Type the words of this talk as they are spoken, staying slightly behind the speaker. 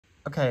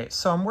Okay,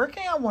 so I'm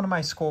working on one of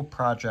my school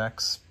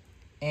projects,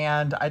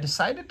 and I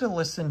decided to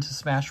listen to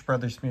Smash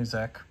Brothers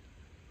music,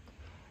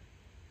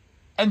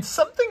 and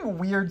something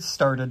weird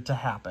started to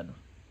happen.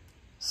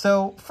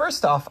 So,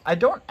 first off, I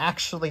don't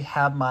actually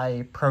have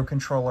my Pro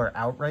Controller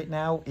out right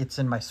now. It's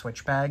in my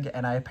Switch bag,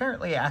 and I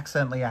apparently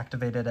accidentally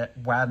activated it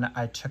when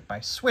I took my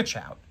Switch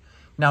out.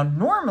 Now,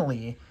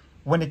 normally,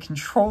 when a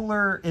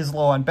controller is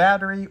low on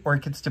battery or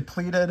it gets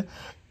depleted,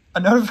 a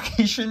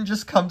notification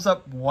just comes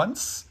up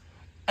once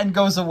and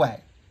goes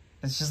away.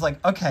 It's just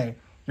like, okay,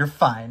 you're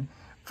fine.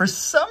 For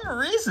some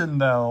reason,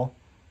 though,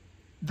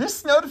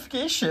 this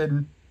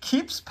notification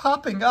keeps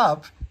popping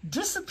up,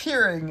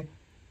 disappearing,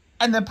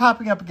 and then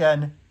popping up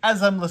again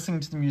as I'm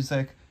listening to the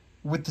music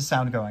with the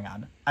sound going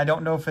on. I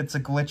don't know if it's a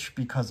glitch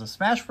because of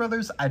Smash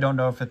Brothers. I don't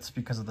know if it's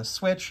because of the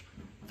Switch.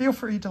 Feel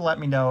free to let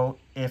me know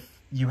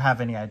if you have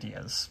any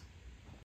ideas.